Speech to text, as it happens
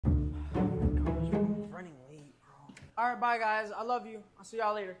All right, bye, guys. I love you. I'll see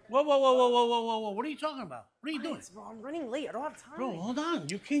y'all later. Whoa, whoa, whoa, whoa, whoa, whoa, whoa, whoa. What are you talking about? What are you doing? Bro, I'm running late. I don't have time. Bro, hold on.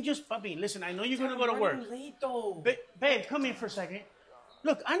 You can't just, puppy. Listen, I know you're going to go to I'm work. running late, though. Babe, come in for a second.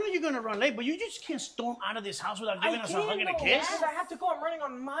 Look, I know you're going to run late, but you just can't storm out of this house without giving us a hug and a kiss. Yes. I have to go. I'm running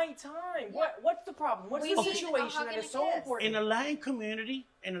on my time. Yeah. What's the problem? What's the situation that is so important? In a Latin community,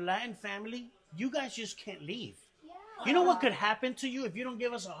 in a Latin family, you guys just can't leave. You know what could happen to you if you don't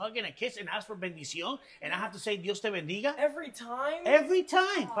give us a hug and a kiss and ask for bendición and I have to say Dios te bendiga? Every time? Every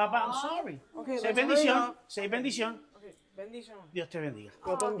time, Papa, I'm sorry. Okay, say bendición. Say bendición. Okay, bendición. Dios te bendiga.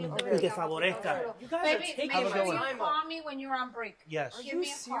 Okay. Y te favorezca. You guys are taking my time. Call me when you're on break. Yes. Are you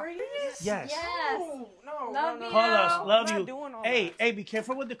serious? Yes. No. Love you. Call us. Love I'm you. not doing all Hey, that. be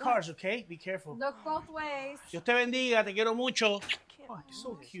careful with the cars, okay? Be careful. Look both ways. Dios te bendiga. Te quiero mucho. Oh, he's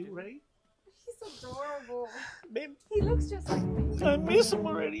so cute, right? He's adorable. Babe, He looks just like me. I miss him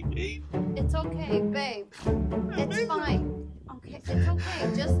already, babe. It's okay, babe. It's fine. Okay, it's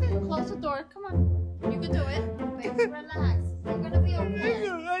okay. Just close the door. Come on. You can do it. Baby, relax. You're gonna be okay.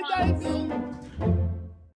 Promise.